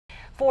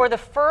For the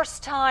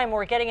first time,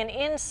 we're getting an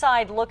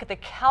inside look at the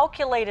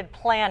calculated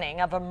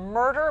planning of a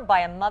murder by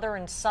a mother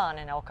and son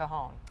in El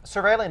Cajon.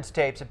 Surveillance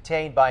tapes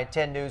obtained by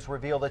 10 News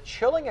reveal a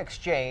chilling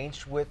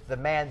exchange with the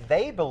man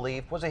they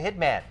believe was a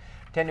hitman.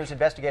 10 News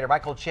investigator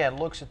Michael Chen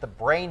looks at the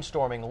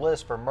brainstorming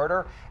list for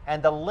murder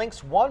and the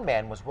lengths one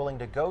man was willing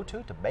to go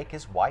to make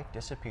his wife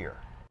disappear.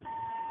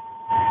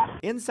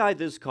 Inside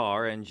this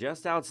car and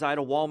just outside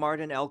a Walmart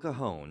in El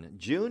Cajon,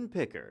 June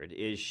Pickard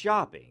is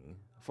shopping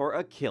for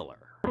a killer.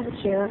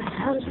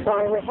 I'm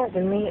sorry we're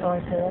having meat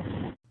on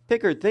here.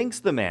 Pickard thinks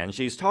the man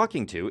she's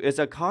talking to is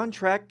a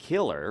contract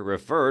killer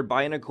referred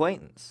by an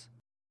acquaintance.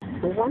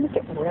 We want to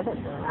get rid of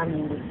her. I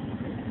mean,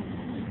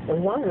 the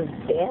one is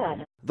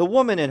dead. The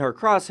woman in her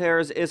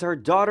crosshairs is her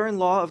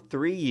daughter-in-law of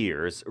 3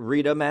 years,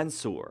 Rita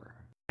Mansour.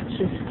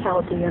 She's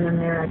Chaldean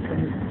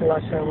American,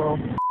 bless her little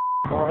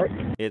heart.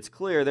 It's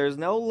clear there's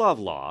no love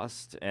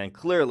lost, and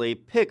clearly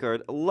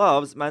Pickard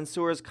loves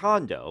Mansour's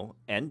condo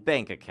and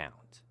bank account.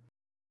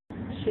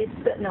 She's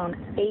sitting on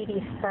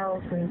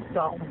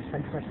 $80,000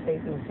 in her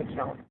savings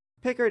account.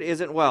 Pickard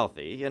isn't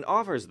wealthy and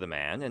offers the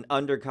man, an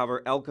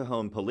undercover El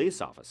Cajon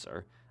police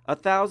officer,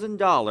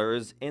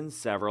 $1,000 in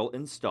several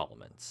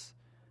installments.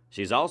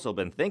 She's also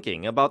been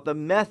thinking about the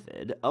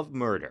method of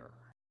murder.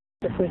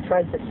 If we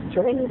tried to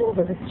strangle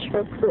the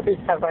choker, we'd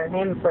have our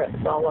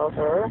handprints all over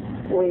her.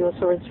 We was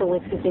originally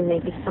thinking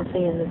maybe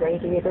something in the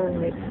radiator and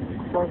make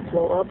it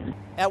blow up.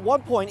 At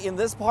one point in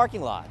this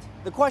parking lot,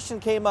 the question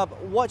came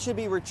up, what should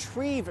be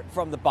retrieved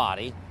from the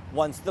body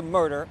once the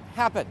murder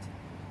happened?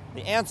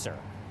 The answer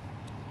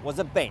was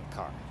a bank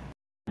card.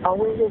 All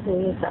we would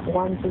need is that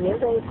one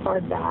VA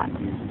card back.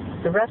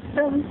 The rest of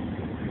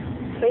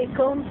them, take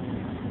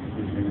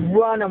them,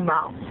 run them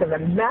out to the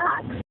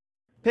max.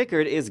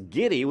 Pickard is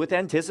giddy with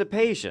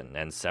anticipation,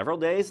 and several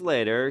days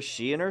later,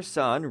 she and her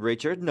son,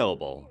 Richard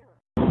Noble,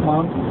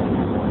 Mom,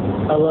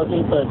 I love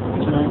you, but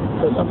can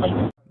I say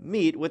something?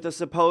 Meet with the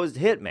supposed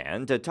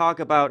hitman to talk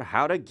about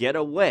how to get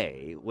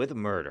away with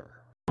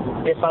murder.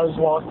 If I was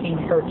walking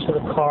her to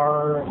the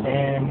car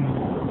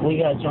and we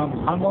got jumped,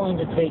 I'm willing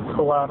to take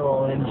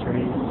collateral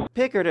injuries.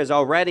 Pickard has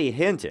already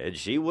hinted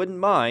she wouldn't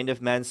mind if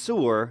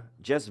Mansour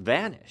just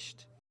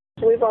vanished.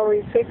 We've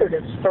already figured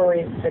a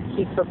story to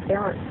keep her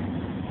parents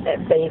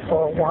at bay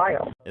for a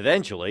while.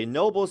 Eventually,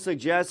 Noble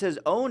suggests his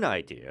own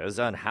ideas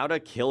on how to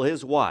kill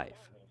his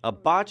wife. A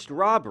botched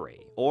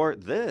robbery, or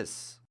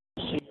this.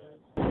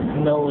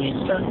 Middle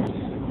Eastern,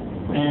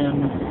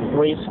 and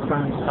race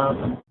crimes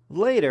happen.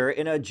 Later,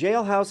 in a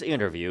jailhouse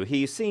interview,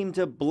 he seemed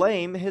to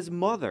blame his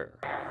mother.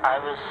 I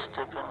was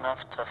stupid enough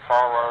to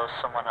follow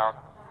someone else